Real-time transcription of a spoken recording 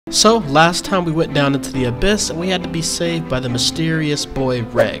So, last time we went down into the abyss and we had to be saved by the mysterious boy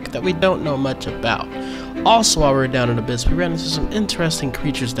Reg that we don't know much about. Also, while we were down in the abyss, we ran into some interesting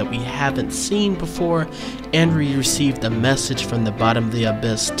creatures that we haven't seen before, and we received a message from the bottom of the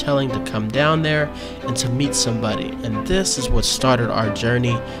abyss telling to come down there and to meet somebody. And this is what started our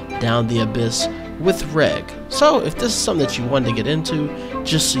journey down the abyss with Reg. So, if this is something that you wanted to get into,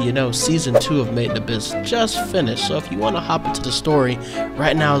 just so you know, Season 2 of Made in Abyss just finished. So if you want to hop into the story,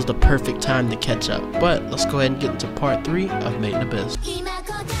 right now is the perfect time to catch up. But let's go ahead and get into Part 3 of Made in Abyss.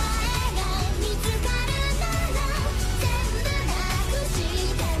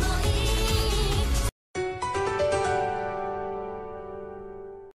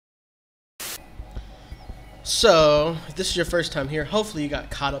 So, if this is your first time here, hopefully you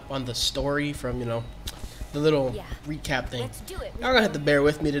got caught up on the story from, the little recap thing. Y'all gonna have to bear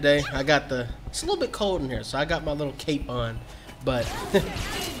with me today. It's a little bit cold in here, so I got my little cape on. But,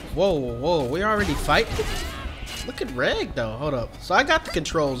 whoa, we already fighting? Look at Reg though, hold up. So I got the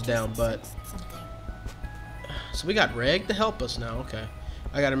controls down, but, so we got Reg to help us now, okay.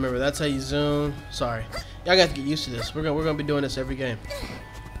 I gotta remember, that's how you zoom. Sorry, y'all got to get used to this. We're gonna be doing this every game.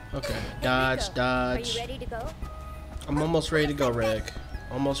 Okay, dodge. Are you ready to go? I'm almost ready to go, Reg.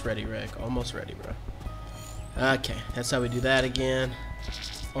 Almost ready, Reg. Almost ready, bro. Okay, that's how we do that again.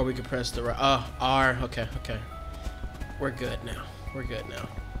 Or we could press the R. Okay. We're good now.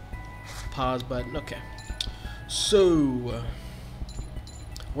 Pause button. Okay. So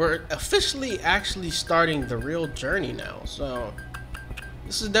we're officially actually starting the real journey now. So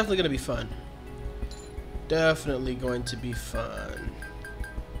this is definitely gonna be fun. Definitely going to be fun.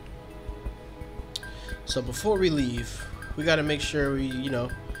 So before we leave, we gotta make sure we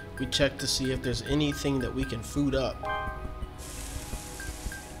check to see if there's anything that we can food up.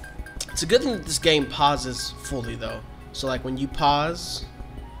 It's a good thing that this game pauses fully though. So like when you pause,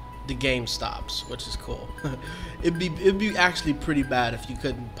 the game stops, which is cool. It'd be actually pretty bad if you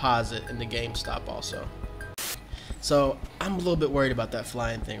couldn't pause it and the game stop also. So I'm a little bit worried about that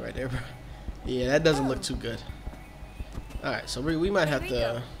flying thing right there, bro. Yeah, that doesn't look too good. Alright, so we might have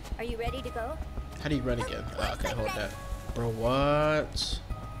to... Are you ready to go? How do you run again? Oh, okay, hold that. Bro, what?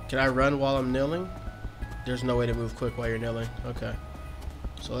 Can I run while I'm kneeling? There's no way to move quick while you're kneeling. Okay.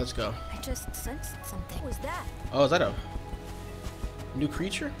 So let's go. I just sensed something. What was that? Oh, is that a new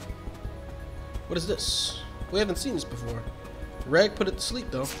creature? What is this? We haven't seen this before. Reg put it to sleep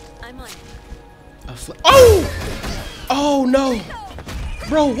though. I'm on. Oh! Oh no!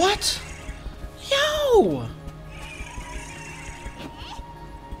 Bro, what? Yo!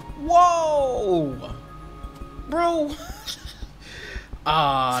 Whoa! Bro!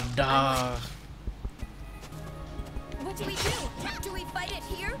 Ah, dog. What do we do? Do we fight it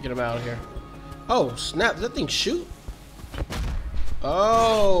here? Get him out of here. Oh, snap. Does that thing shoot?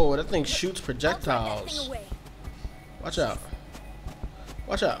 Oh, that thing shoots projectiles. Watch out.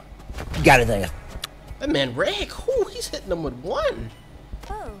 Watch out. Got it there. That man, Reg, he's hitting them with one.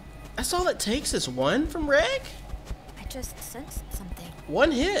 Oh. That's all it takes is one from Reg? I just sensed something.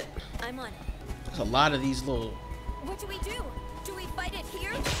 One hit. I'm on it. There's a lot of these little... What do we do? Do we fight it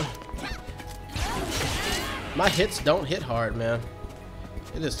here? My hits don't hit hard, man.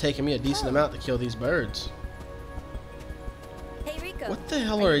 It is taking me a decent amount to kill these birds. Hey, Rico. What the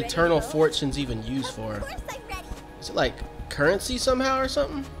hell are Eternal Fortunes even used for? Of course I'm ready. Is it like currency somehow or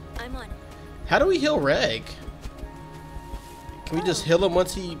something? I'm on it. How do we heal Reg? Can we just heal him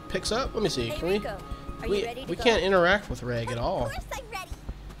once he picks up? Let me see. Hey, Can Rico. Are you ready to we go? can't interact with Reg at all. Of course I'm ready.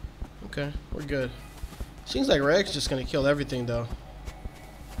 Okay, we're good. Seems like Reg's just gonna kill everything though.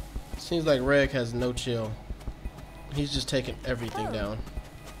 Seems like Reg has no chill. He's just taking everything down.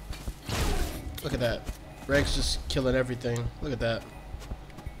 Look at that. Reg's just killing everything. Look at that.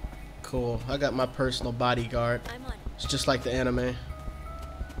 Cool. I got my personal bodyguard. I'm on it. It's just like the anime.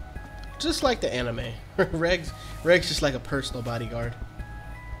 Just like the anime. Reg's just like a personal bodyguard.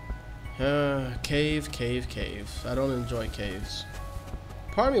 Cave. I don't enjoy caves.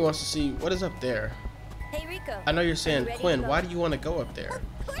 Part of me wants to see what is up there. Hey, Rico. I know you're saying, Quinn, why do you want to go up there?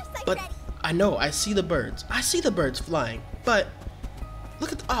 Of course I'm But ready. I know, I see the birds. I see the birds flying. But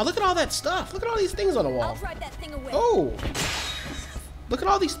look at all that stuff. Look at all these things on the I'll wall. drive that thing away. Oh. Look at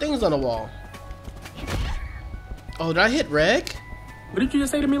all these things on the wall. Oh, did I hit Reg? What did you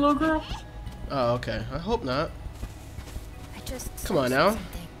just say to me, little girl? Oh, okay. I hope not. I just Come on sensed now.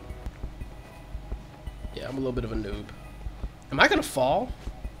 something. Yeah, I'm a little bit of a noob. Am I gonna fall?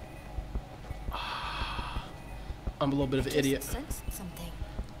 I'm a little bit of an idiot. Sensed something.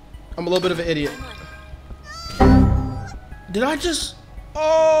 I'm a little bit of an idiot. I'm on it. Did I just...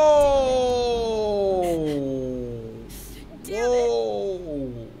 Oh!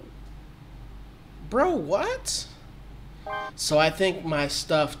 Whoa! Bro, what? So I think my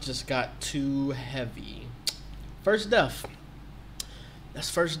stuff just got too heavy. First death. That's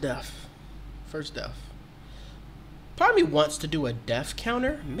first death. First death. Part of me wants to do a death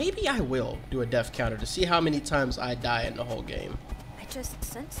counter. Maybe I will do a death counter to see how many times I die in the whole game. I just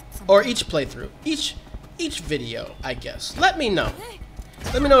sensed something. Or each playthrough. Each video, I guess. Let me know.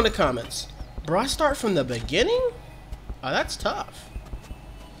 Let me know in the comments. Bro, I start from the beginning? Oh, that's tough.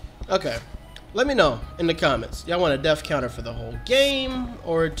 Okay. Let me know in the comments. Y'all want a death counter for the whole game?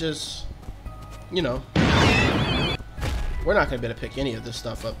 Or just, you know. We're not going to be able to pick any of this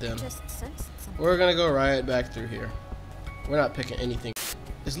stuff up then. Just sensed something. We're going to go right back through here. We're not picking anything.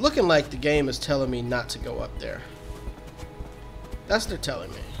 It's looking like the game is telling me not to go up there. That's what they're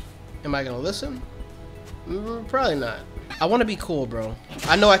telling me. Am I going to listen? Probably not. I want to be cool, bro.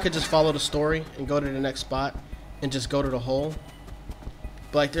 I know I could just follow the story and go to the next spot and just go to the hole.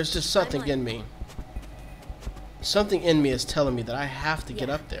 But like, there's just something in me. Something in me is telling me that I have to get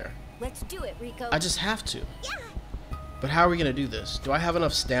up there. Let's do it, Rico. I just have to. But how are we going to do this? Do I have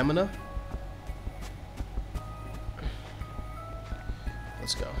enough stamina?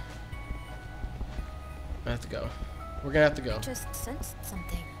 Let's go. I have to go. We're going to have to go. I just sensed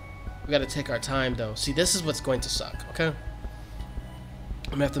something. We got to take our time, though. See, this is what's going to suck, okay?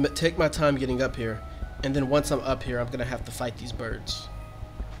 I'm going to have to take my time getting up here. And then once I'm up here, I'm going to have to fight these birds.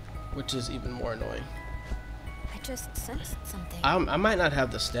 Which is even more annoying. I just sensed something. I might not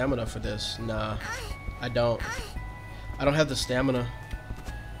have the stamina for this. Nah, I don't. I don't have the stamina.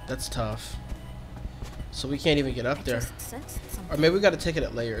 That's tough. So we can't even get up there. Just sensed something. Or maybe we got to take it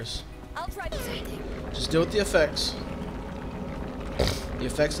at layers. I'll try something. Just deal with the effects. The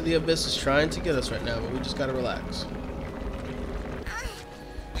effects of the abyss is trying to get us right now, but we just got to relax.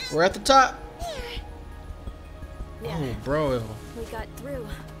 We're at the top. Yeah. Oh, bro. We got through.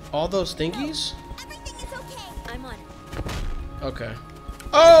 All those thingies? Everything is okay. I'm on it. Okay.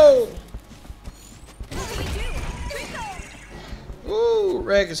 Oh! What do we do? Rico! Ooh,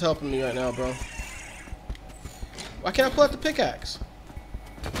 Reg is helping me right now, bro. Why can't I pull out the pickaxe?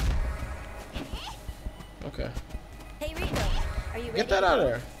 Okay. Hey, Rico. Are you ready? Get that out of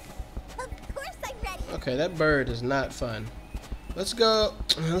there. Of course I'm ready. Okay, that bird is not fun. Let's go.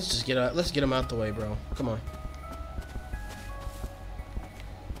 Let's just get out. Let's get him out the way, bro. Come on.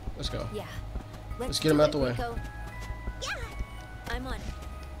 Let's go. Yeah. Let's get him out the way. Rico. Yeah. I'm on it.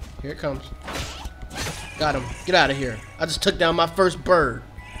 Here it comes. Got him. Get out of here. I just took down my first bird.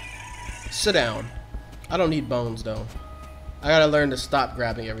 Sit down. I don't need bones, though. I gotta learn to stop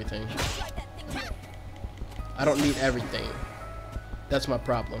grabbing everything. I don't need everything. That's my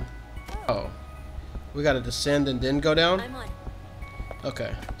problem. Oh. We gotta descend and then go down? I'm on it.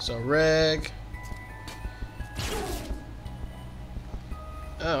 Okay. So, Reg.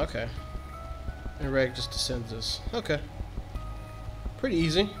 Oh, okay. And Reg just descends this. Okay. Pretty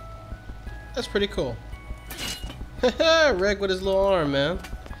easy. That's pretty cool. Haha, Reg with his little arm, man.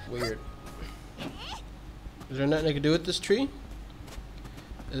 Weird. Is there nothing I can do with this tree?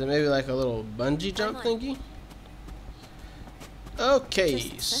 Is it maybe like a little bungee jump thingy?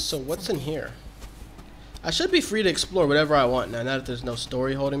 Okay, so what's in here? I should be free to explore whatever I want now that there's no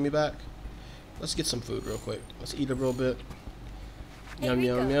story holding me back. Let's get some food real quick. Let's eat a little bit. Hey, Yum,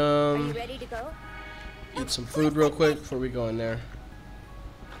 Rico. yum, Are yum. you ready to go? Eat some food real quick before we go in there.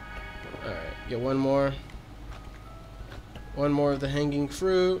 Alright, get one more. One more of the hanging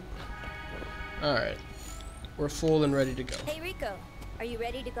fruit. Alright. We're full and ready to go. Hey, Rico. Are you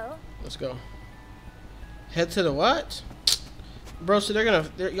ready to go? Let's go. Head to the what? Bro, so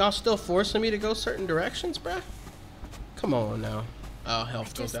y'all still forcing me to go certain directions, bruh? Come on now. Oh,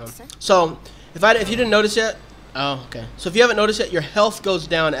 health goes down. So, if you didn't notice yet, oh, okay. So if you haven't noticed yet, your health goes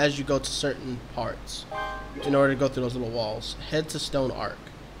down as you go to certain parts in order to go through those little walls. Head to Stone Arc.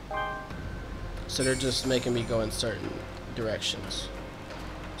 So they're just making me go in certain directions.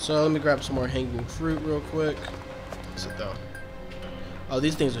 So let me grab some more hanging fruit real quick. What's it though? Oh,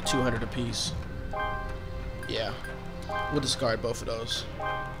 these things are 200 apiece. Yeah. We'll discard both of those.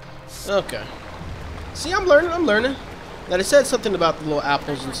 Okay. See, I'm learning. Now they said something about the little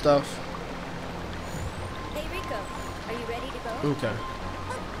apples and stuff. Hey, Rico. Are you ready to go?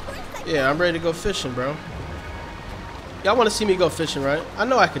 Okay. Yeah, I'm ready to go fishing, bro. Y'all want to see me go fishing, right? I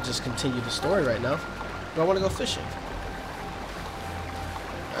know I could just continue the story right now, but I want to go fishing.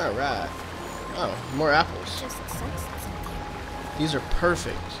 Alright. Oh, more apples. Just sensed something. These are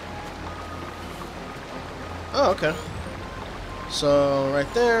perfect. Oh, okay. So,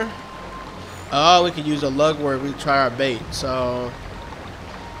 right there. Oh, we could use a lug where we try our bait. So,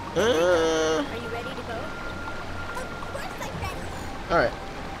 Are you ready to go? Of course I'm ready. alright.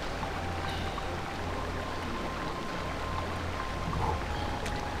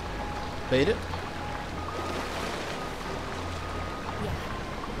 Bait it. Yeah.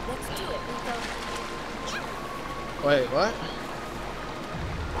 Let's do it, Rico. Wait, what?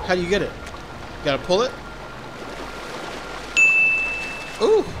 How do you get it? You gotta pull it?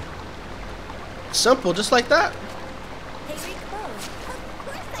 Ooh. Simple, just like that. Hey, Rico. Of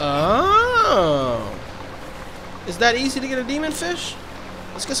course Oh. Is that easy to get a demon fish?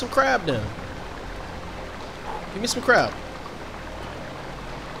 Let's get some crab then. Give me some crab.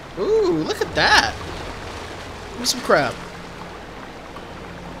 Ooh, look at that. Give me some crab.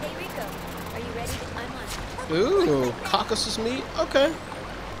 Hey, Rico. Are you ready? I'm on. Ooh, caucasus meat. Okay.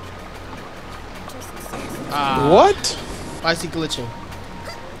 What? I see glitching.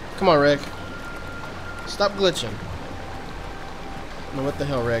 Come on, Reg. Stop glitching. I don't know what the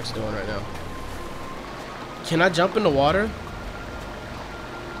hell Reg's doing right now. Can I jump in the water?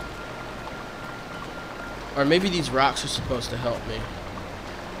 Or maybe these rocks are supposed to help me.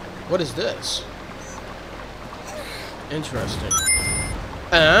 What is this? Interesting.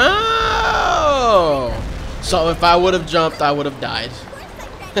 Oh! So if I would have jumped, I would have died.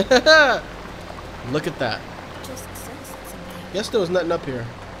 Look at that. Just sensed something. Guess there was nothing up here.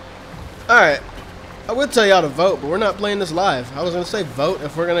 Alright. I would tell y'all to vote, but we're not playing this live. I was going to say vote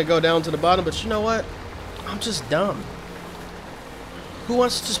if we're going to go down to the bottom, but you know what? I'm just dumb. Who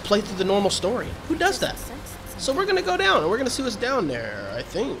wants to just play through the normal story? Who does that? So we're going to go down, and we're going to see what's down there, I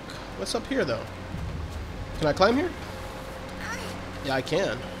think. What's up here, though? Can I climb here? Yeah, I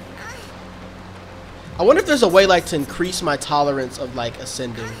can. I wonder if there's a way, like, to increase my tolerance of, like,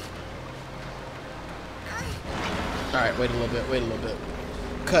 ascending. Alright, wait a little bit, wait a little bit.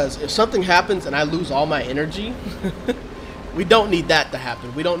 Because if something happens and I lose all my energy, we don't need that to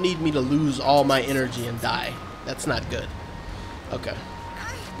happen. We don't need me to lose all my energy and die. That's not good. Okay.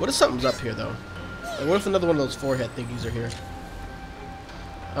 What if something's up here, though? Like, what if another one of those forehead thingies are here?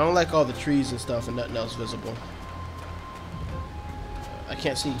 I don't like all the trees and stuff and nothing else visible. I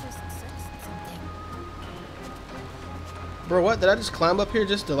can't see. Just sensed something. Bro, what? Did I just climb up here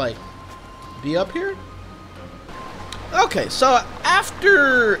just to, like, be up here? Okay, so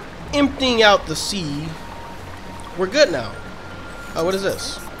after emptying out the sea, we're good now. Oh, what is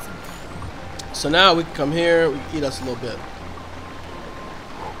this? So now we can come here, we can eat us a little bit.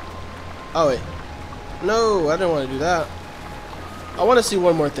 Oh, wait. No, I didn't want to do that. I want to see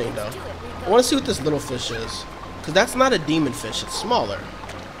one more thing, though. I want to see what this little fish is. Because that's not a demon fish, it's smaller.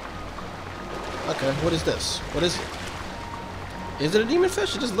 Okay, what is this? What is it? Is it a demon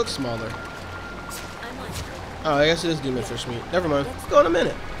fish? It just looks smaller. I'm on. Oh, I guess it is demon fish meat. Never mind. Let's go in a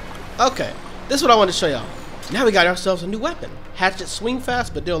minute. Okay, this is what I want to show y'all. Now we got ourselves a new weapon. Hatchet swing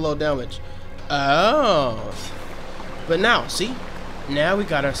fast, but deal low damage. Oh. But now, see? Now we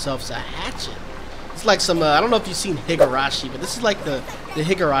got ourselves a hatchet. It's like some, I don't know if you've seen Higurashi, but this is like the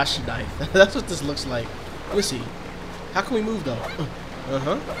Higurashi knife. That's what this looks like. Let me see. How can we move, though?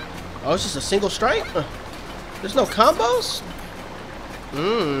 Uh-huh. Oh, it's just a single strike? There's no combos?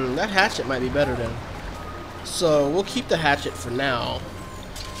 That hatchet might be better then. So we'll keep the hatchet for now,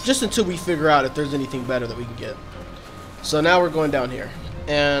 just until we figure out if there's anything better that we can get. So now we're going down here,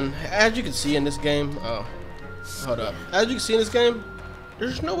 and as you can see in this game, oh, hold up. As you can see in this game,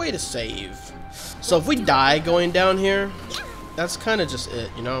 there's no way to save. So if we die going down here, that's kind of just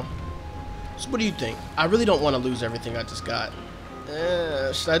it, you know. So what do you think? I really don't want to lose everything I just got.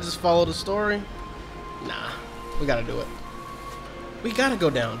 Should I just follow the story? Nah, we gotta do it. We gotta go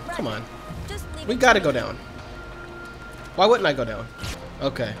down. Come on. Just leave We it gotta to go me. down. Why wouldn't I go down?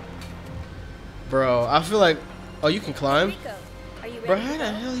 Okay. Bro, I feel like... Oh, you can climb? Rico, are you ready? Bro, to how the go?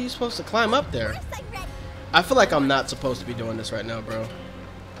 hell are you supposed to climb up there? Of course I'm ready. I feel like I'm not supposed to be doing this right now, bro.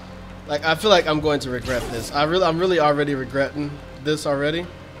 Like, I feel like I'm going to regret this. I'm really already regretting this already.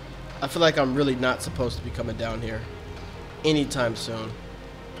 I feel like I'm really not supposed to be coming down here anytime soon.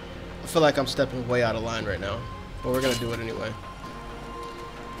 I feel like I'm stepping way out of line right now. But we're gonna do it anyway.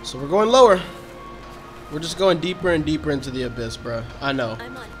 So we're going lower. We're just going deeper and deeper into the abyss, bro. I know.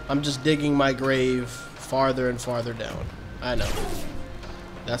 I'm on. I'm just digging my grave farther and farther down. I know.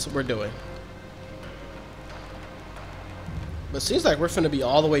 That's what we're doing. But it seems like we're finna be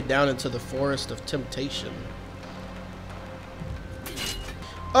all the way down into the forest of temptation.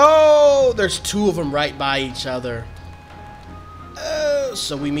 Oh, there's two of them right by each other.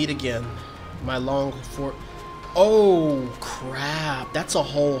 So we meet again. My long fort. Oh, crap. That's a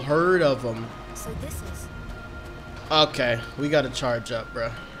whole herd of them. So this is. Okay, we gotta charge up,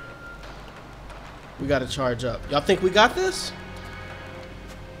 bruh. We gotta charge up. Y'all think we got this?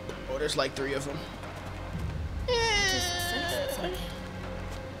 Oh, there's like 3 of them. Just sensed something.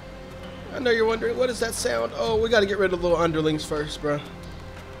 I know you're wondering, what is that sound? Oh, we gotta get rid of the little underlings first, bruh.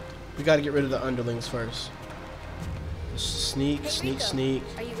 We gotta get rid of the underlings first. Sneak, sneak, sneak.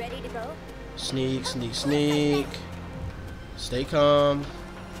 Are you ready to go? Sneak, sneak, sneak. Stay calm.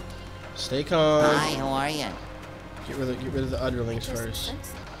 Stay calm. Hi, how are you? Get rid of the underlings first.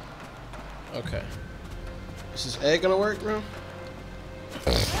 Okay. Is this egg gonna work, bro?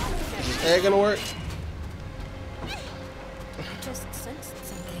 Is this egg gonna work? Just sensed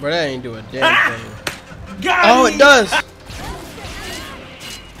something. Bro, that ain't doing a damn thing. Oh, it does!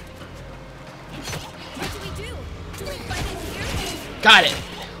 What do we do? Do we fight it here? Got it!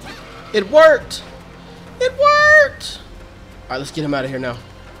 It worked! It worked! Alright, let's get him out of here now.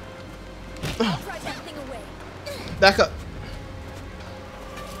 I'll pry that thing away. Back up.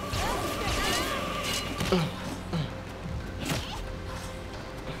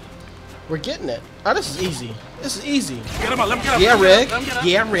 We're getting it. Oh, this is easy. This is easy. Get him up. Let me get up. Yeah, Rick. Let him get up.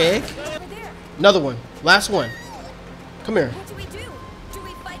 Yeah, Rick. Over there. Another one. Last one. Come here. What do we do? Do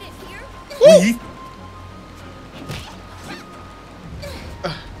we fight it here?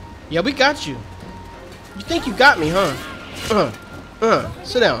 Woo! Yeah, we got you. You think you got me, huh?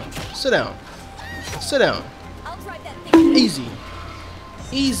 Sit down. Sit down. Sit down. I'll try that thing. Easy.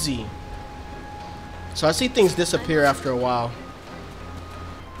 Easy. So I see things disappear after a while.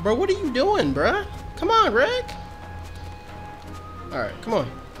 Bro, what are you doing, bruh? Come on, Greg. Alright, come on.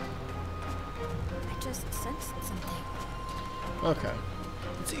 I just sensed something. Okay.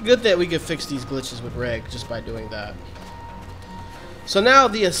 It's good that we could fix these glitches with Reg just by doing that. So now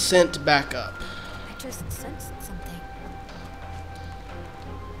the ascent back up. I just sensed something.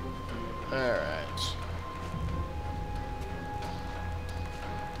 Alright.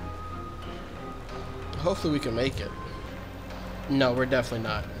 Hopefully we can make it. No, we're definitely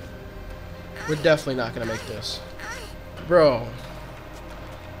not. We're definitely not gonna make this. Bro.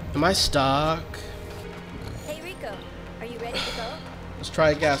 Am I stuck? Hey Rico, are you ready to go? Let's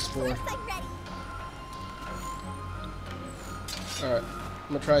try a gas spore. I'm ready. Alright, I'm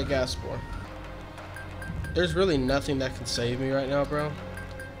gonna try a gas spore. There's really nothing that can save me right now, bro.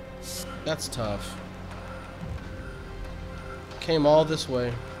 That's tough. Came all this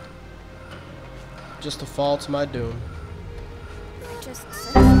way just to fall to my doom. I just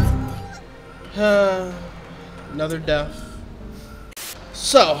sensed something. Another death.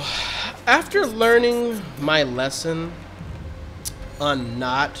 So, after learning my lesson on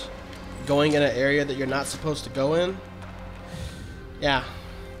not going in an area that you're not supposed to go in, yeah,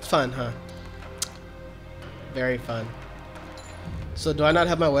 it's fun, huh? Very fun. So, do I not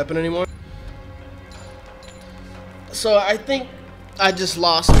have my weapon anymore? So, I think I just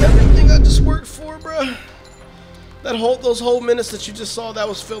lost everything I just worked for, bruh. Those whole minutes that you just saw, that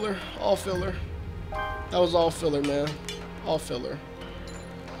was filler. All filler. That was all filler, man. All filler.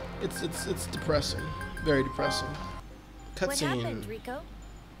 It's depressing. Very depressing. What happened, Cutscene. Rico?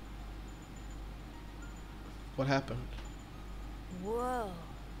 What happened? Whoa.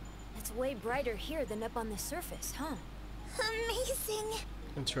 It's way brighter here than up on the surface, huh? Amazing.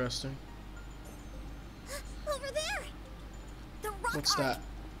 Interesting. Over there. The rock What's art. that?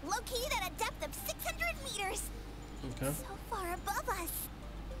 Located at a depth of 600 meters. Okay. So far above us.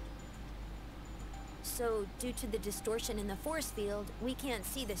 So, due to the distortion in the force field, we can't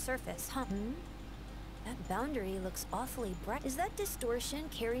see the surface, huh? That boundary looks awfully bright. Is that distortion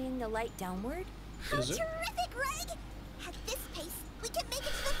carrying the light downward? Is it? Terrific, Reg! At this pace, we can make it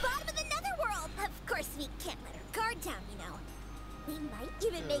to the bottom of the netherworld! Of course we can't let our guard down, you know. We might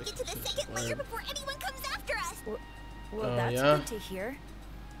even make it to the second layer before anyone comes after us! Well, that's yeah. good to hear.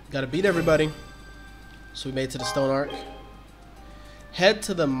 Gotta beat everybody. So we made it to the stone arc. Head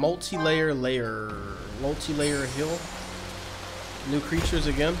to the multi-layer hill. New creatures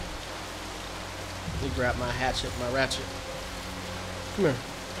again. Let me grab my hatchet, my ratchet. Come here.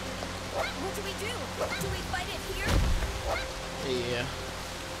 What do we do? Do we fight it here? Yeah.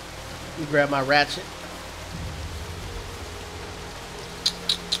 Let me grab my ratchet.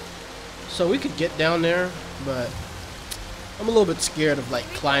 So we could get down there, but I'm a little bit scared of like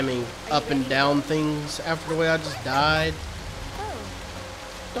climbing up and down things after the way I just died. Oh,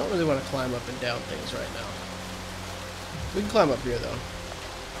 Don't really want to climb up and down things right now. We can climb up here though.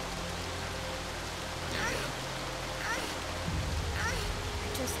 I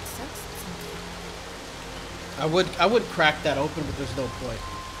just sensed something. I would crack that open, but there's no point.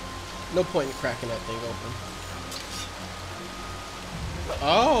 No point in cracking that thing open.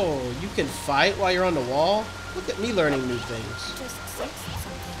 Oh, you can fight while you're on the wall? Look at me learning new things. Just sensed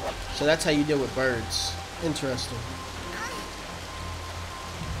something. So that's how you deal with birds. Interesting.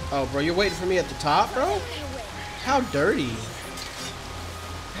 Oh, bro, you're waiting for me at the top, bro? How dirty.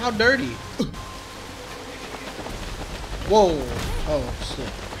 How dirty. Whoa. Oh,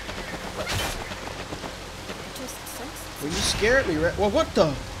 shit. Well, you scared me, right? Well, what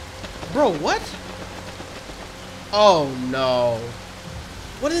the? Bro, what? Oh, no.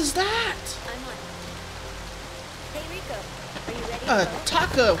 What is that? I'm on. Hey, Rico. Are you ready to go?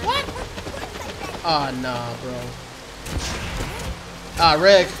 Taka, what? Ah, nah, bro. Ah,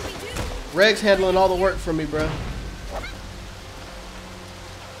 Reg. Reg's handling all the work for me, bro.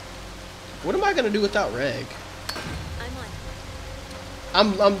 What am I gonna do without Reg?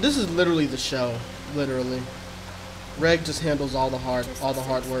 I'm on. This is literally the show. Literally. Reg just handles all the hard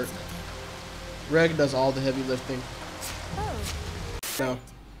work. Reg does all the heavy lifting. Oh. No.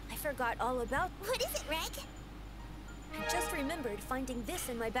 I forgot all about. What is it, Reg? I just remembered finding this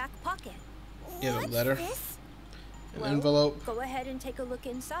in my back pocket. You have a letter? This? An envelope. Go ahead and take a look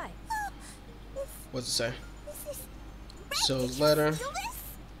inside. What's it say? This is... So letter.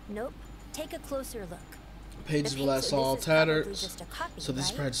 Nope. Take a closer look. Pages will last all tattered. So this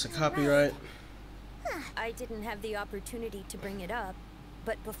is probably just a copy, right? I didn't have the opportunity to bring it up,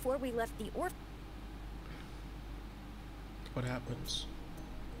 but before we left the orphan... What happens?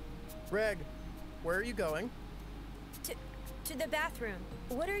 Reg, where are you going? To the bathroom.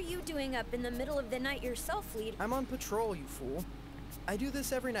 What are you doing up in the middle of the night yourself, Lead? I'm on patrol, you fool. I do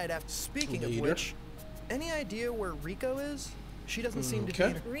this every night after. Speaking of Leader. which, any idea where Rico is? She doesn't seem to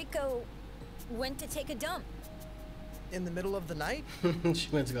be Rico went to take a dump. in the middle of the night. She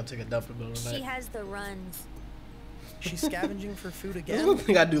went to go take a dump in the middle of the night. She has the runs. She's scavenging for food That's again. one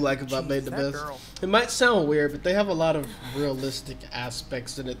thing I do like about Made the that Best. girl. It might sound weird, but they have a lot of realistic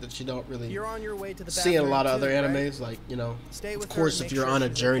aspects in it that you don't really You're on your way to the see in a lot of bathroom other too, animes. right? Like, you know, Stay of with her course, and if make you're sure on a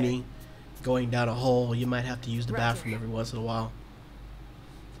she's journey okay. going down a hole, you might have to use the bathroom every once in a while.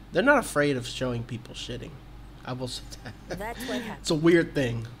 They're not afraid of showing people shitting. I will say that. That's what happened. It's a weird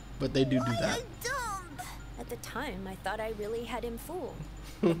thing, but they do that. At the time, I thought I really had him fooled.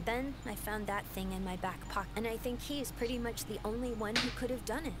 But then I found that thing in my back pocket, and I think he's pretty much the only one who could have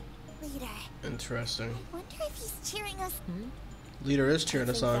done it. Leader, Interesting. I wonder if he's cheering us. Leader is cheering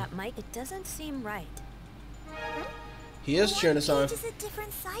I us think on. that might. It doesn't seem right. He is cheering us on. Page is a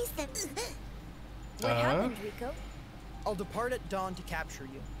different size than. What happened, Rico? I'll depart at dawn to capture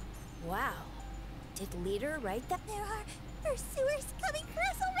you. Wow. Did Leader write that? There are pursuers coming for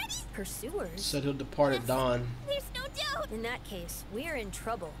us already. Pursuers? Said he'll depart at dawn. There's no doubt. In that case, we're in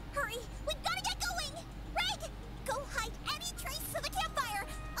trouble. Hurry, we've got to get going. Reg, go hide any trace of the campfire.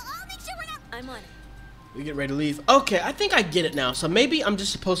 I'll make sure we're not. I'm on it. We get ready to leave. Okay, I think I get it now. So maybe I'm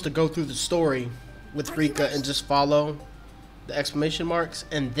just supposed to go through the story with Rika and just follow the exclamation marks.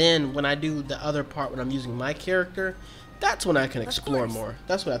 And then when I do the other part when I'm using my character, that's when I can explore more.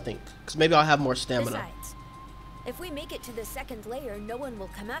 That's what I think. Because maybe I'll have more stamina. Besides, if we make it to the second layer, no one will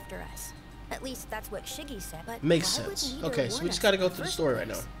come after us. At least that's what Shiggy said. But Makes why would sense. Leader Okay, so warn we just us got to in go the through the first story right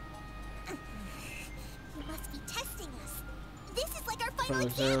place? now. He must be testing us. This is like our final Follow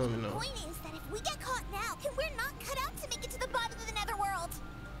exam. down, you know. Point is that if we get caught now, then we're not cut out to make it to the bottom of the netherworld.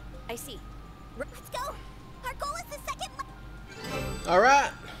 I see. Let's go. Our goal is the second. All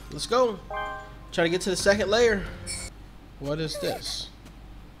right, let's go. Try to get to the second layer. What is this?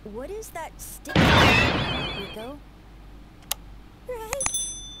 What is that stick? Rico?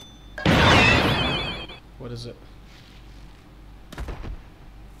 What is it?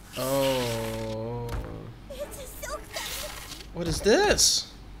 Oh. It's a silk thing. What is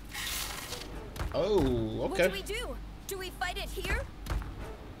this? Oh, What okay. do we do? Do we fight it here?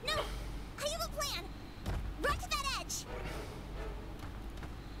 No, I have a plan. Run to that edge.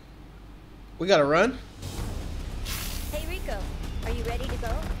 We gotta run? Hey, Rico. Are you ready to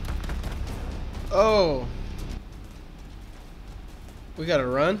go? Oh. We gotta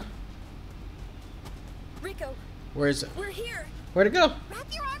run? Rico, Where is it? we're here. Where'd it go? Wrap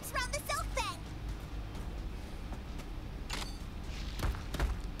your arms around the silk thing.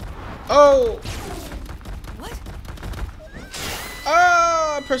 Oh! What?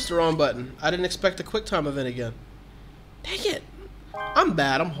 Oh, I pressed the wrong button. I didn't expect a quick time event again. Dang it. I'm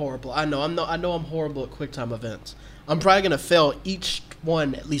bad. I'm horrible. I know I'm horrible at quick time events. I'm probably gonna fail each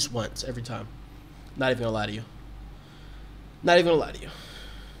one at least once every time. Not even gonna lie to you. Not even gonna lie to you.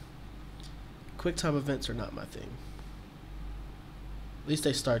 Quick time events are not my thing. At least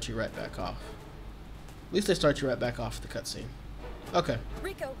they start you right back off. At least they start you right back off the cutscene. Okay,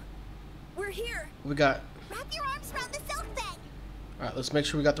 Rico, we're here. we got. Wrap your arms around the silk thing. All right, let's make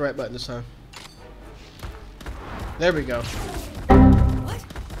sure we got the right button this time. There we go. What?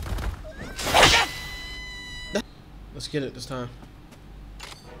 Let's get it this time.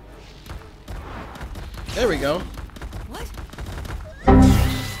 There we go. What?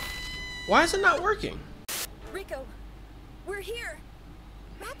 Why is it not working? Rico, we're here.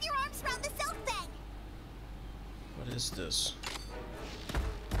 Wrap your arms around the south thing. What is this?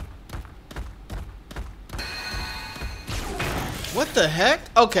 What the heck?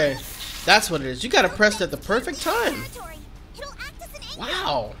 Okay, that's what it is. You gotta press it at the perfect time. It'll act as an anchor.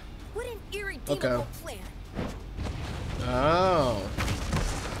 Wow. What an irredeemable Okay. plan. Oh.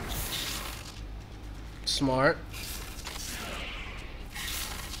 Smart.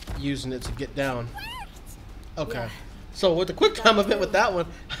 Using it to get down. Okay. Yeah. So with the quick time event with that one,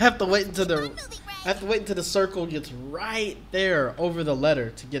 I have to wait until the circle gets right there over the letter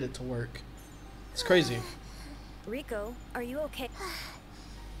to get it to work. It's crazy. Rico, are you okay?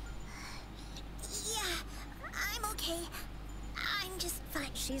 Yeah, I'm okay. I'm just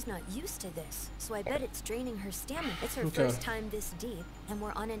fine. She's not used to this, so I bet it's draining her stamina. It's her Okay. first time this deep, and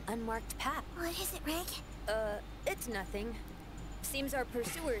we're on an unmarked path. What is it, Reg? It's nothing. Seems our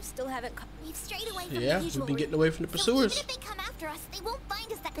pursuers still haven't come. We've strayed away from Yeah, the usual we've been getting route. away from the So even pursuers. if they come after us, they won't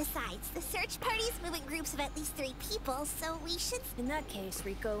find us. Besides, the search parties move in groups of at least 3 people, so we should. In that case,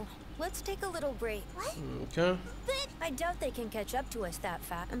 Rico, let's take a little break. What? Okay. But I doubt they can catch up to us that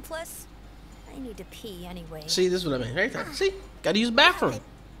fast. And plus, I need to pee anyway. See, this is what I mean. Right there. See? Gotta use the bathroom.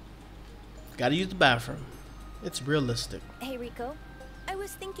 Gotta use the bathroom. It's realistic. Hey, Rico, I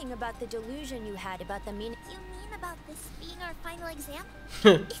was thinking about the delusion you had about the meaning. you mean about this being our final exam?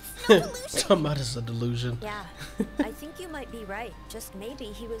 It's no delusion. Talking about it's a delusion. Yeah, I think you might be right. Just maybe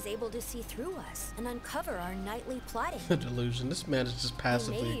he was able to see through us and uncover our nightly plotting. A delusion. This man is just He may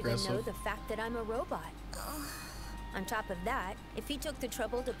passively even know aggressive. the fact that I'm a robot. On top of that, if he took the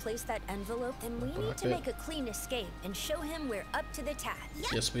trouble to place that envelope, then we need to Okay. make a clean escape and show him we're up to the task.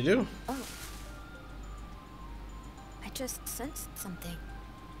 Yes, we do. Oh. I just sensed something.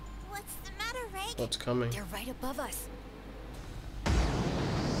 What's the matter, Reg? What's coming? They're right above us.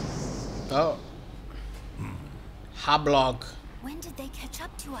 Oh. Hablog. When did they catch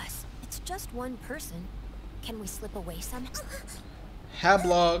up to us? It's just one person. Can we slip away somehow?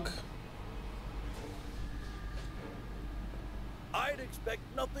 Hablog. I'd expect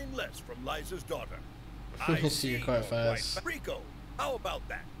nothing less from Liza's daughter. I see you're quite fast. Rico, how about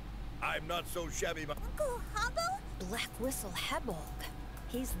that? I'm not so shabby. Uncle Hobbo? Black Whistle Hebog.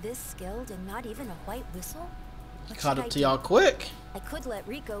 He's this skilled and not even a white whistle? What Caught should up I to do? y'all quick. I could let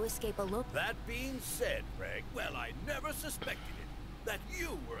Rico escape alone. That being said, Greg, well, I never suspected it. That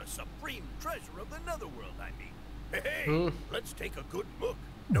you were a supreme treasure of the netherworld, I mean. Hey, let's take a good look.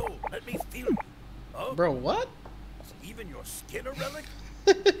 No, let me feel it. Oh, Bro, what? is even your skin a relic?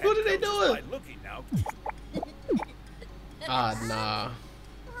 What are they And just doing? by looking now. Ah, nah.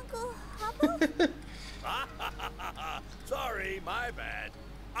 Uncle Hobbo? Sorry, my bad.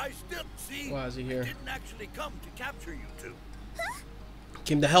 I still see. Why is he I here? didn't actually come to capture you two.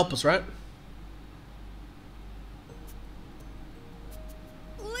 Came to help us, right?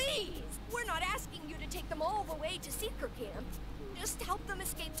 Please! We're not asking you to take them all the way to Seeker Camp. Just help them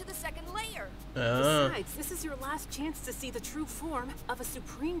escape to the second layer. Besides, this is your last chance to see the true form of a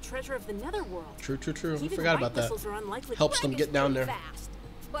supreme treasure of the netherworld. True, true, true. I Even forgot white about that. whistles are unlikely. Helps them Greg get is down pretty there. Fast.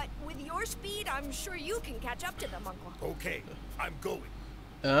 But with your speed, I'm sure you can catch up to them, Uncle. Okay, I'm going.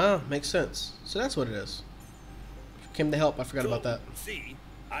 Ah, makes sense. So that's what it is. Came to help. I forgot about that. See,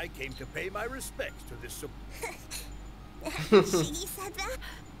 I came to pay my respects to this. She said that?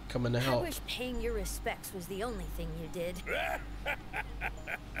 Coming to I help. wish paying your respects was the only thing you did.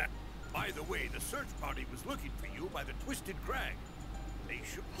 By the way, the search party was looking for you by the Twisted Crag. They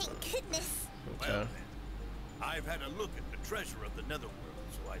should. Thank goodness. Okay. Well, then, I've had a look at the treasure of the netherworld,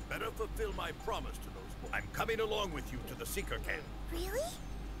 so I'd better fulfill my promise to those boys. I'm coming along with you to the Seeker Camp. Really?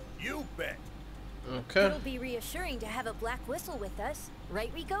 You bet. Okay. It'll be reassuring to have a black whistle with us,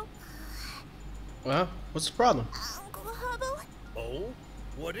 right, Rico? Well, what's the problem? Uncle Hobbo? Oh,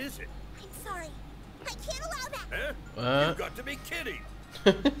 what is it? I'm sorry. I can't allow that. Eh? You've got to be kidding.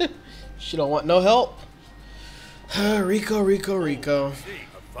 She don't want no help. Rico, Rico, Rico. See,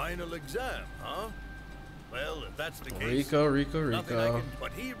 a final exam, huh? Well, if that's the case. Rico, Rico, Nothing I Rico. can,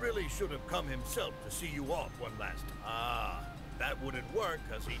 but he really should have come himself to see you off one last time. Ah, that wouldn't work,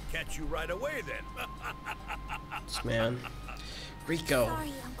 because he'd catch you right away then. This man. Rico.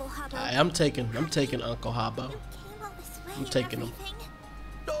 Sorry, Uncle Hobbo. I'm taking Uncle Hobbo. You came all this way I'm and taking him. everything.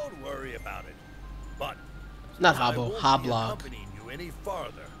 Don't worry about it. But Not I Hobbo, won't be Hoblog. accompanying you any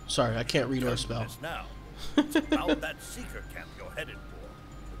farther. Sorry, I can't read or Come to spell. this now. It's about that Seeker Camp you're headed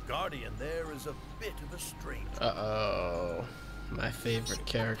for. The Guardian there is a bit of a stranger. Uh-oh. My favorite The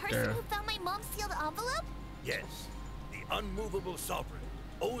character. person who found my mom's sealed envelope? Yes, the unmovable sovereign,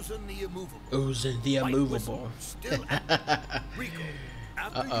 Ozan the immovable. Ozan the White immovable. Whistle, still active. Rico,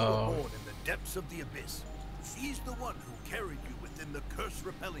 after you were Uh-oh. born in the depths of the abyss, She's the one who carried you within the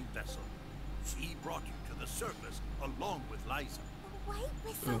curse-repelling vessel. She brought you to the surface along with Liza. The White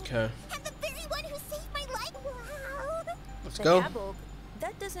Whistle. Okay. And the very one who saved my life. Wow. Let's But go. Abel,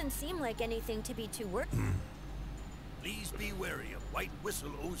 that doesn't seem like anything to be too worried. Please be wary of White Whistle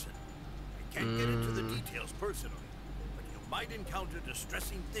Ozen. I can't get into the details personally, but you might encounter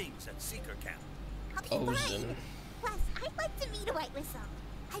distressing things at Seeker Camp. I'll be Ozen. fine. Plus, I'd like to meet a White Whistle.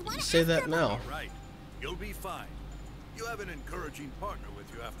 I want to Say that now. All right, you'll be fine. You have an encouraging partner with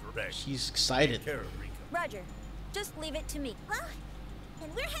you after Reg. She's excited. Take care of Rika. Roger. Just leave it to me. Well,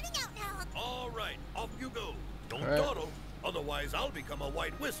 and we're heading out now. All right, off you go. Don't All right. dawdle, otherwise I'll become a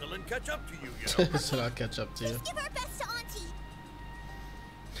White Whistle and catch up to you, you know. So I'll catch up to you. Let's give our best to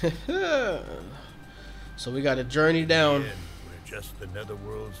Auntie. So we got a journey down. Again, we're just the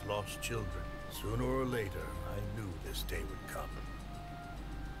Netherworld's lost children. Sooner or later, I knew this day would come.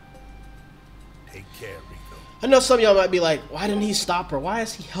 Take care, Rico. I know some of y'all might be like, why didn't he stop her? Why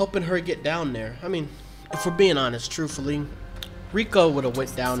is he helping her get down there? I mean, if we're being honest, truthfully, Rico would have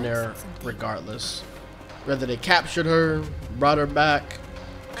went down there regardless. Whether they captured her, brought her back,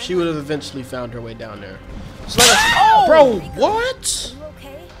 she would have eventually found her way down there. It's like, oh, bro, what? Are you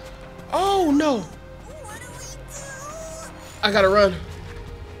okay? Oh no, What do we do? I gotta run.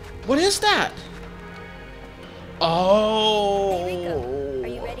 What is that? Hey, Oh, Rico, are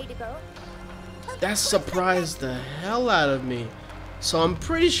you ready to go? that surprised the hell out of me. So I'm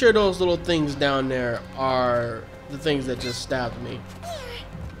pretty sure those little things down there are the things that just stabbed me.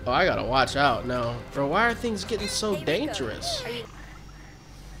 Oh, I gotta watch out now. Bro, why are things getting so Hey, Rico, dangerous? Are you...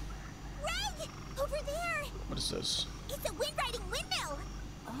 Reg! Over there! What is this? It's a wind-riding windmill!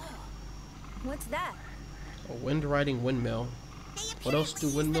 What's that? A wind-riding windmill. They What else do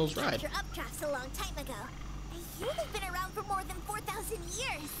apparently windmills used them ride? to capture updrafts a long time ago. I hear they've been around for more than 4,000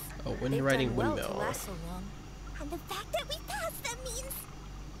 years. A They've wind-riding done well to windmill. last so long. And the fact that we passed them means...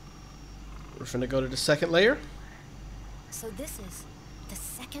 We're finna go to the second layer? So this is the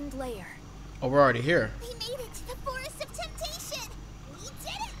second layer. Oh, we're already here. We made it to the Forest of Temptation! We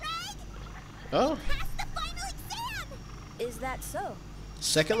did it, Reg! Oh, Passed the final exam! Is that so?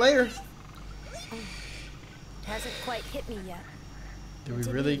 second layer. Hasn't quite hit me yet. Did we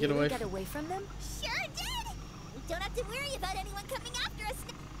Did really we get away? get away from them? Sure did! We don't have to worry about anyone coming after us.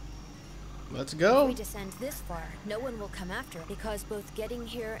 Let's If go. we descend this far, no one will come after it because both getting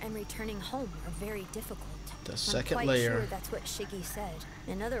here and returning home are very difficult. The I'm second quite layer. sure that's what Shiggy said.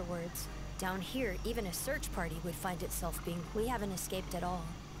 In other words, down here, even a search party would find itself being... We haven't escaped at all,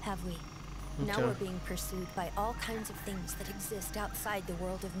 have we? Now Okay. we're being pursued by all kinds of things that exist outside the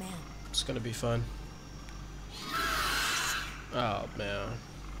world of man. It's gonna be fun. Oh man.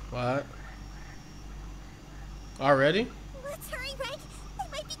 What? Already? Let's hurry, Reg!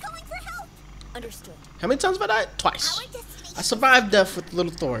 They might be calling for help! Understood. How many times have I died? Twice. Our destination I survived death with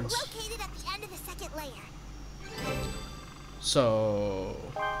little thorns. located at the end of the second layer. So,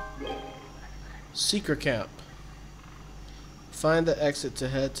 Seeker Camp. Find the exit to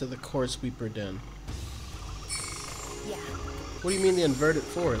head to the Core Sweeper Den. Yeah. What do you mean the inverted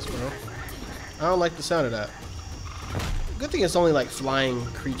forest, bro? I don't like the sound of that. Good thing it's only like flying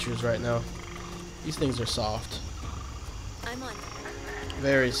creatures right now. These things are soft. I'm on.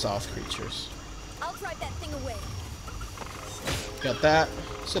 Very soft creatures. I'll drive that thing away. Got that.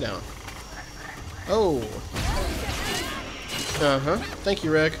 Sit down. Oh. Uh-huh. Thank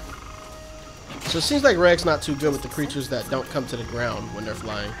you, Reg. So it seems like Reg's not too good with the creatures that don't come to the ground when they're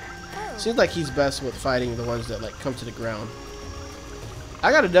flying. Seems like he's best with fighting the ones that like come to the ground.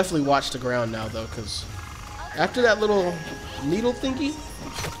 I gotta definitely watch the ground now though, because after that little needle thingy,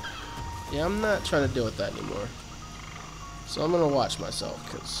 yeah, I'm not trying to deal with that anymore. So I'm gonna watch myself,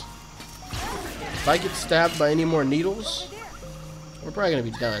 because if I get stabbed by any more needles, we're probably gonna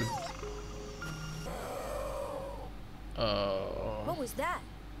be done. What was that?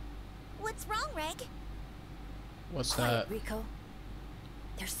 What's wrong, Reg? What's Quiet, that? Rico.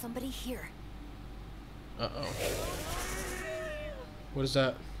 There's somebody here. Uh-oh. What is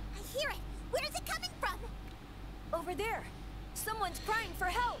that? I hear it. Where is it coming from? Over there. Someone's crying for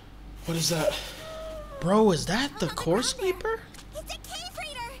help. What is that? Bro, is that the On Core ground there. Sweeper? It's a cave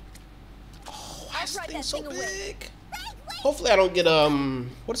raider. Oh, I'll this drive thing's that so thing away. big. Reg, wait! Hopefully I don't get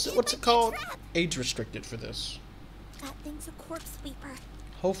what's it called? Age restricted for this. That thing's a corpse sweeper.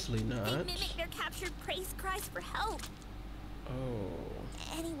 Hopefully They not. mimic their captured prey's cries for help. Oh,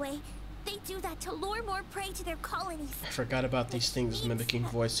 Anyway, they do that to lure more prey to their colonies. I forgot about these things mimicking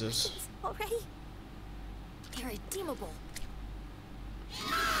voices. Already? Irredeemable.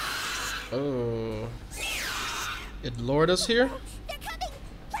 Oh, it lured us here. They're coming!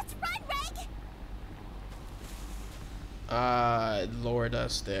 Let's run, Reg! Lowered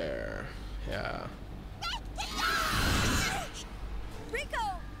us there. Yeah. Rico!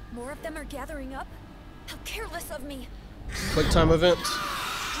 More of them are gathering up? How careless of me. Quick time event.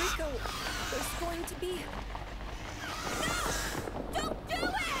 Rico, there's going to be... No! Don't do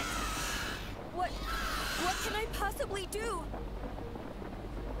it! What can I possibly do?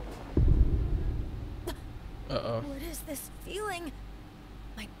 Uh-oh. What is this feeling?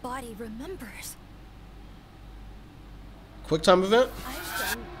 My body remembers. Quick time event.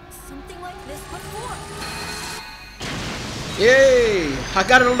 I've done something like this before. Yay! I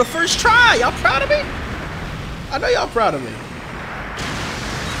got it on the first try. Y'all proud of me? I know y'all proud of me.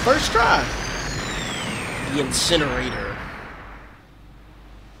 First try. The incinerator.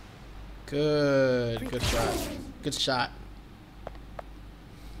 Good. Good shot. Good shot.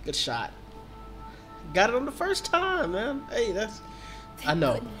 Good shot. Got it on the first time, man. Hey, that's... I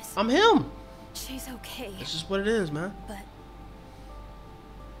know. Goodness. I'm him. She's okay. It's just what it is, man. But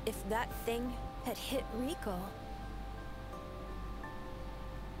if that thing had hit Rico,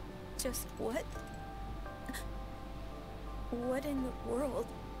 just what in the world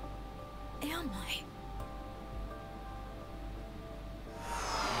am I?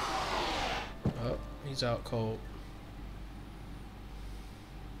 Oh, he's out cold.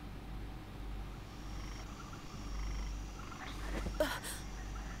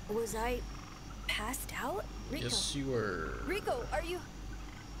 Was I passed out? Rico. Yes, you were. Rico, are you?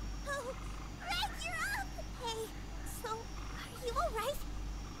 Oh, Reg, you're up! Hey, so, are you alright?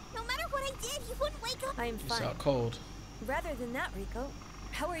 No matter what I did, you wouldn't wake up. I am He's fine. out cold. Rather than that, Rico,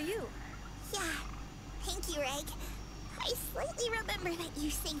 how are you? Yeah, thank you, Reg. I slightly remember that you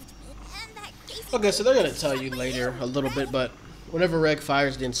saved me, and that Jason... Okay, so they're gonna tell shot you my later arrow, a little bit, right? but whenever Reg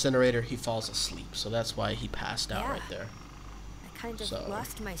fires the incinerator, he falls asleep. So that's why he passed out Yeah. right there. I kind of So-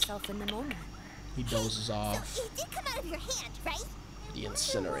 lost myself in the moment. He dozes off. So it did come out of your hand, right? The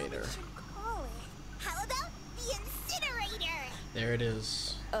incinerator. Call it. How about the incinerator? There it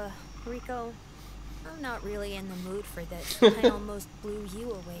is. Rico, I'm not really in the mood for this. I almost blew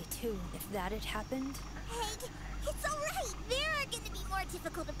you away too. If that had happened, Hey, it's alright. There are going to be more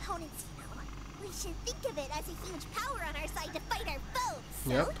difficult opponents, you know. We should think of it as a huge power on our side to fight our foes.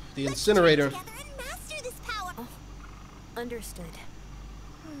 So, Yep, the let's incinerator. join together and master this power. understood.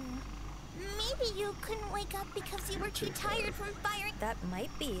 Maybe you couldn't wake up because you were too tired from firing. That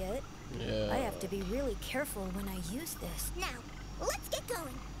might be it. Yeah. I have to be really careful when I use this. Now, let's get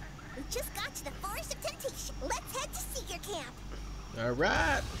going. We just got to the Forest of Temptation. Let's head to Seeker Camp. All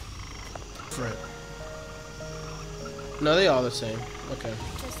right. Different. No, they all the same. Okay.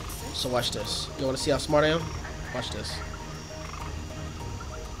 Just So watch this. You want to see how smart I am? Watch this.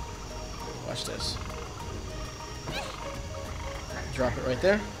 Watch this. Drop it right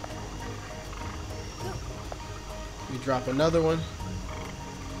there. You drop another one.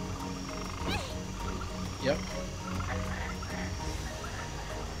 Yep.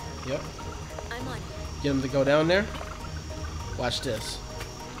 Yep. I'm on. Get them to go down there. Watch this.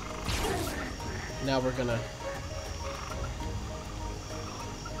 Now we're gonna.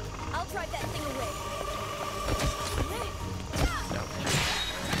 I'll drive that thing away. No.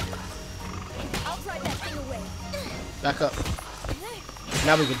 I'll drive that thing away. Back up.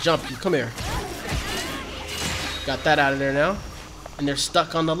 Now we can jump you. Come here. Got that out of there now. And they're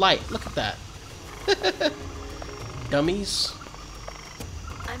stuck on the light. Look at that. Dummies.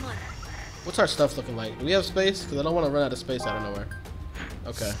 I'm on. What's our stuff looking like? Do we have space? Because I don't want to run out of space out of nowhere.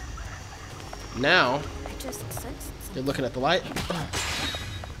 Okay. Now, I just sensed something. you're looking at the light.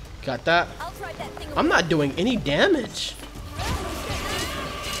 Got that. I'll drive that thing away. I'm not doing any damage.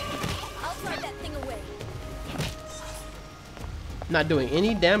 I'll drive that thing away. Not doing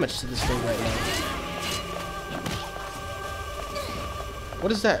any damage to this thing right now.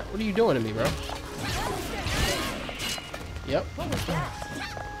 What is that? What are you doing to me, bro? Yep. What was that?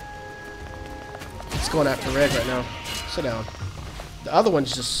 It's going after Red right now. Sit down. The other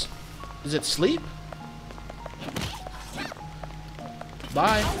one's just... Is it sleep?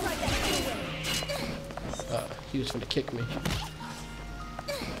 Bye. I'll drive that thing away. He was gonna kick me.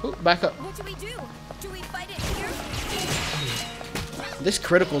 Ooh, back up. What do we do? Do we fight it here? This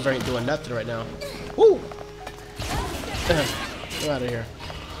criticals ain't doing nothing right now. Ooh! Get out of here.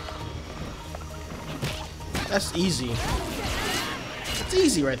 That's easy. It's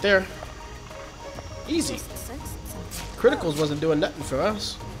easy right there. Easy. Just sensed something. Criticals wasn't doing nothing for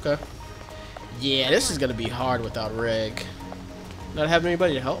us. Okay. Yeah, this is gonna be hard without Reg. Not having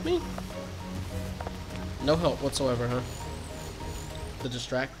anybody to help me? No help whatsoever, huh? To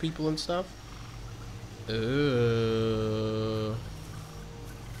distract people and stuff? Ooh.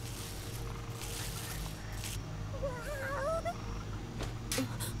 Wow.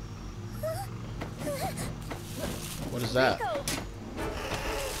 was that? Rico.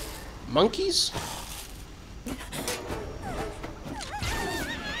 Monkeys?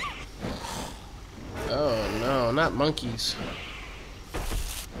 Oh no, not monkeys.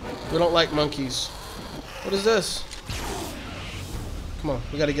 We don't like monkeys. What is this? Come on,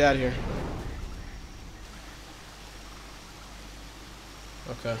 we gotta get out of here.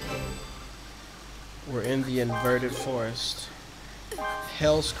 Okay. We're in the inverted forest.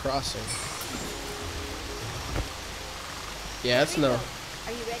 Hell's Crossing. Yeah, it's no.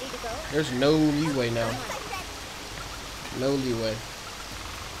 Are you ready to go? There's no leeway now. No leeway.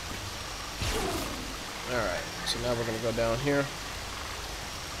 Alright, so now we're gonna go down here.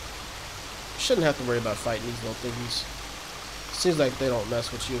 Shouldn't have to worry about fighting these little thingies. Seems like they don't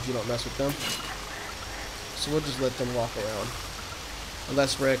mess with you if you don't mess with them. So we'll just let them walk around.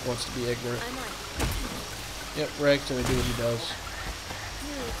 Unless Reg wants to be ignorant. Yep, Reg's gonna do what he does.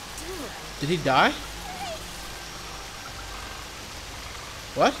 Did he die?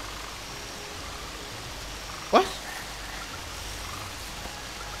 What? What?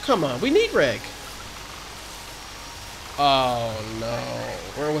 Come on, we need Reg. Oh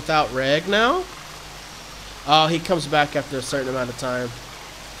no, we're without Reg now? Oh, he comes back after a certain amount of time.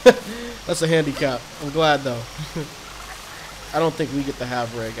 That's a handicap. I'm glad though. I don't think we get to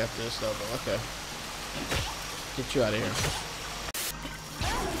have Reg after this though, but okay. Get you out of here.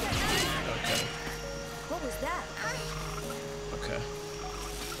 Okay. What was that? Okay.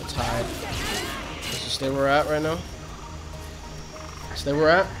 Let's hide. Let's just stay where we're at right now. Stay where we're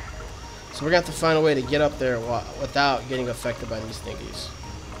at. So we're gonna have to find a way to get up there without getting affected by these thingies.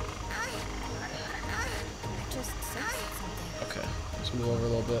 Okay. Let's move over a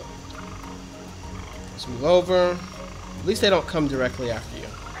little bit. Let's move over. At least they don't come directly after you.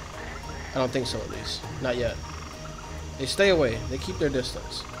 I don't think so, at least. Not yet. They stay away. They keep their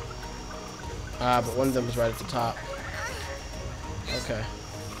distance. Ah, but one of them is right at the top. Okay.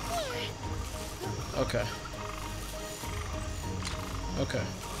 Okay. Okay.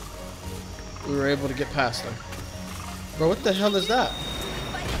 We were able to get past them. Bro, what the hell is that?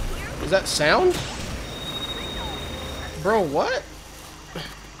 Is that sound? Bro, what?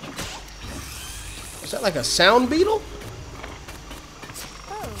 Is that like a sound beetle?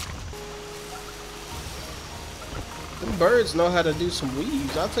 Them birds know how to do some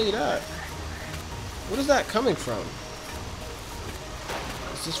weaves, I'll tell you that. What is that coming from?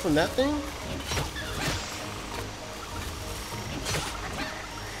 Is this from that thing?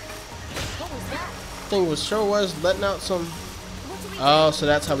 Thing was letting out some. Oh, so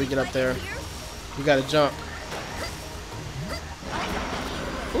that's how we get up there. We gotta jump.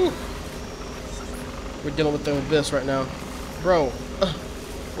 Ooh. We're dealing with the abyss right now. Bro,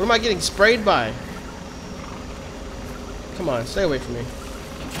 what am I getting sprayed by? Come on, stay away from me.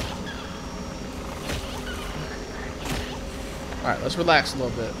 Alright, let's relax a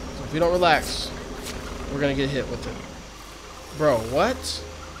little bit. So if we don't relax, we're gonna get hit with it. Bro, what?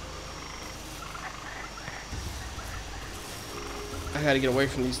 I gotta get away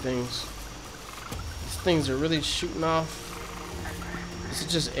from these things. These things are really shooting off. Is it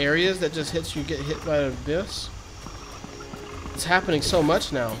just areas that just hits you, get hit by the abyss? It's happening so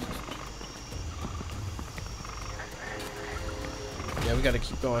much now. Yeah, we gotta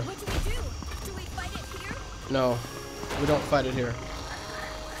keep going. What do we do? Do we fight it here? No, we don't fight it here.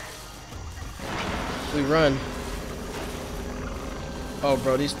 We run. Oh,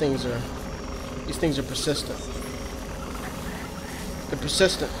 bro, these things are persistent. They're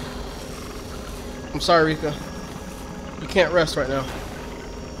persistent. I'm sorry, Rika. You can't rest right now.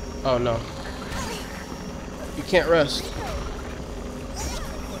 Oh no. You can't rest.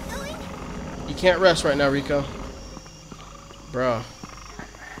 You can't rest right now, Rico. Bro.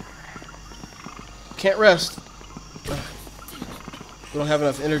 Can't rest. We don't have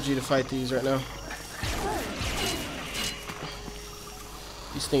enough energy to fight these right now.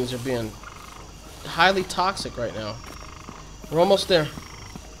 These things are being highly toxic right now. We're almost there.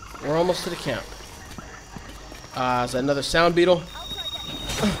 We're almost to the camp. Is that another sound beetle?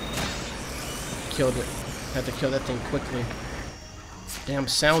 Killed it. Had to kill that thing quickly. Damn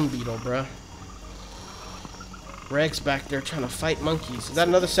sound beetle, bruh. Reg's back there trying to fight monkeys. Is that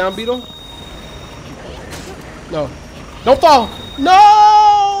another sound beetle? No. Don't fall! No!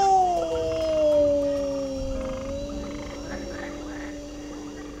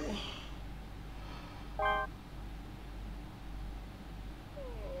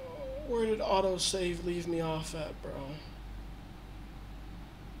 Where did autosave leave me off at, bro?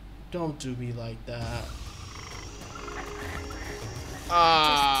 Don't do me like that.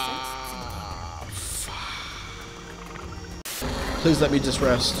 Ah, fuck. Please let me just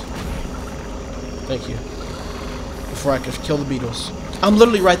rest. Thank you. before I can kill the beetles. I'm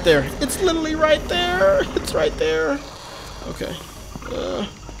literally right there. It's literally right there. It's right there. Okay.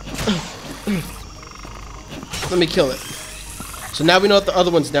 Let me kill it. So now we know that the other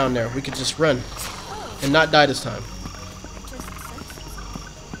one's down there. We could just run and not die this time.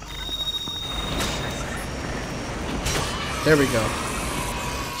 There we go.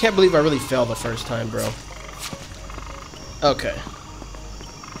 Can't believe I really failed the first time, bro. Okay.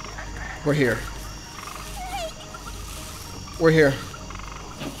 We're here. We're here.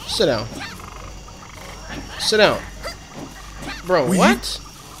 Sit down. Sit down. Bro, what?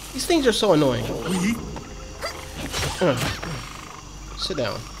 These things are so annoying. Sit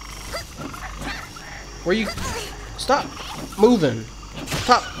down. Where you... Stop moving.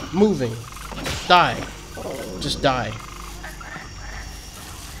 Stop moving. Die. Just die.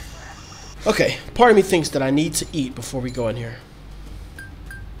 Okay, part of me thinks that I need to eat before we go in here.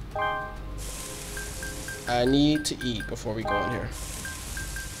 I need to eat before we go in here.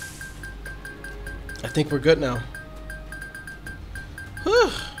 I think we're good now.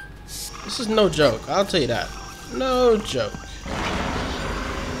 Whew. This is no joke, I'll tell you that. No joke.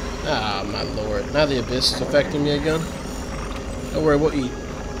 Ah, my lord. Now the abyss is affecting me again. Don't worry, we'll eat.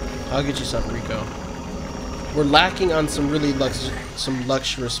 I'll get you something, Rico. We're lacking on some really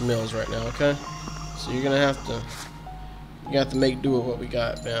luxurious meals right now, okay? So you're gonna have to make do with what we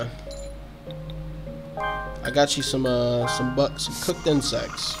got, man. I got you some cooked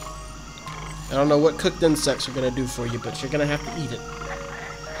insects. I don't know what cooked insects are gonna do for you, but you're gonna have to eat it.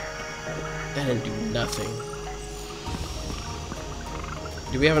 That didn't do nothing.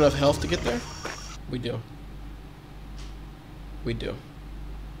 Do we have enough health to get there? We do. We do.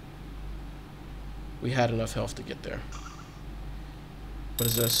 We had enough health to get there. What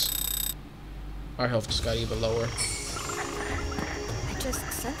is this? Our health just got even lower. I just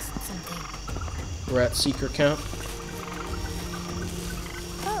sensed something. We're at seeker count.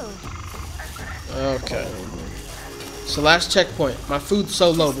 Oh. Okay. So last checkpoint. My food's so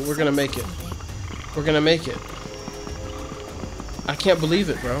low, but we're gonna make it. We're gonna make it. I can't believe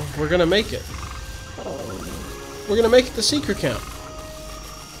it, bro. We're gonna make it. We're gonna make it to seeker count.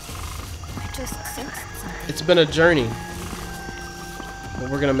 I just sensed something. It's been a journey, but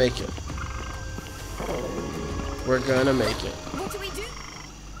we're gonna make it. We're gonna make it. What do we do?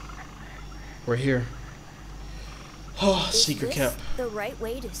 We're here. Oh, seeker Is camp. this the right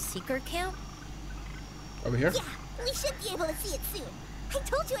way to seeker camp? Are we here? Yeah, we should be able to see it soon. I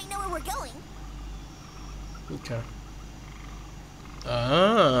told you I know where we're going. Okay.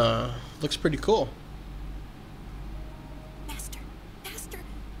 Ah, looks pretty cool. Master,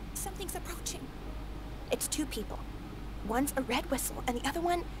 something's approaching. It's two people. One's a red whistle, and the other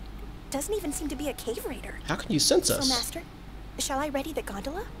one doesn't even seem to be a cave raider. How can you sense us? So, Master, shall I ready the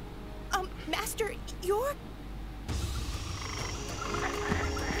gondola? Master, you're...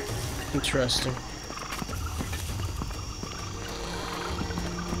 Interesting.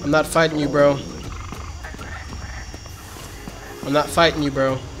 I'm not fighting you, bro. I'm not fighting you,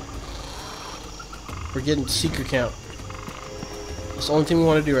 bro. We're getting seeker count. That's the only thing we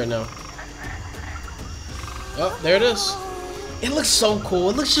want to do right now. Oh, there it is. It looks so cool.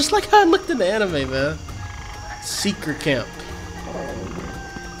 It looks just like how it looked in the anime, man. Seeker camp.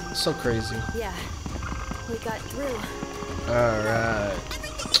 It's so crazy. Yeah. We got through. Alright.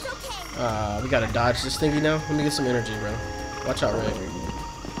 Everything's okay. We gotta dodge this thingy now. Let me get some energy, bro. Watch out, Rick.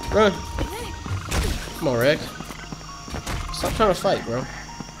 Run. Come on, Rick. Stop trying to fight, bro.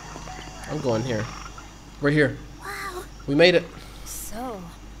 I'm going here. We're here. Wow. We made it. So,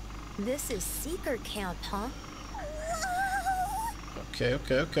 this is seeker camp, huh? Okay,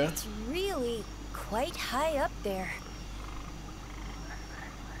 okay, okay. It's really quite high up there.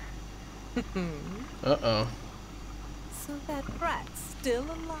 Uh-oh. So that brat's still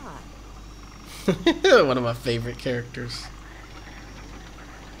alive. One of my favorite characters.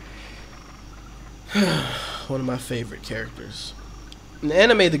 One of my favorite characters. In the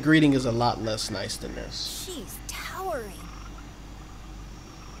anime, the greeting is a lot less nice than this. She's towering.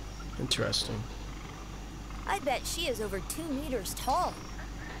 Interesting. I bet she is over 2 meters tall.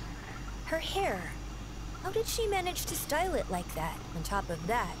 Her hair. How did she manage to style it like that? On top of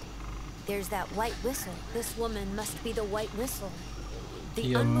that, there's that white whistle. This woman must be the white whistle.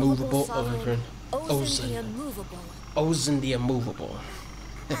 The immovable sovereign. Ozen Ozen. the immovable. Ozen the immovable.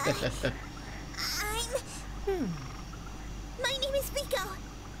 My name is Rico.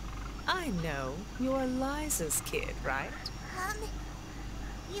 I know. You're Liza's kid, right?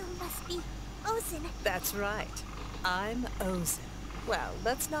 You must be Ozen. That's right. I'm Ozen. Well,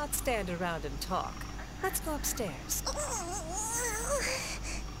 let's not stand around and talk. Let's go upstairs.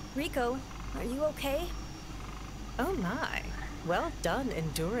 Rico, are you okay? Oh my. Well done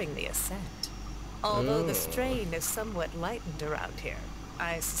enduring the ascent. Although the strain is somewhat lightened around here,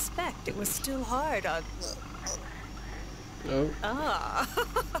 I suspect it was still hard on... Oh. Ah.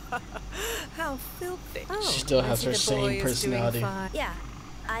 How filthy. Oh, She still I has see her the same boy is doing personality. fine. Yeah,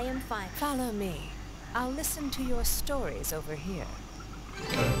 I am fine. Follow me. I'll listen to your stories over here.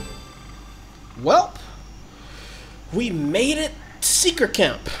 Well, we made it to secret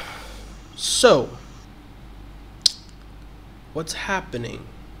camp. So, what's happening?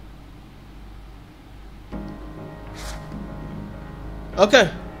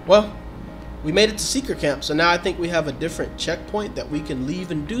 Okay, well, we made it to secret camp, so now I think we have a different checkpoint that we can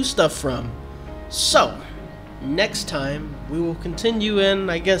leave and do stuff from. So, next time we will continue,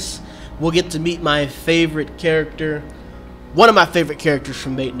 and I guess we'll get to meet my favorite character, one of my favorite characters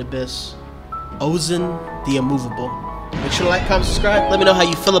from Made in Abyss, Ozen the Immovable. Make sure to like, comment, subscribe. Let me know how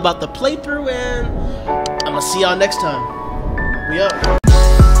you feel about the playthrough, and I'm gonna see y'all next time. We out.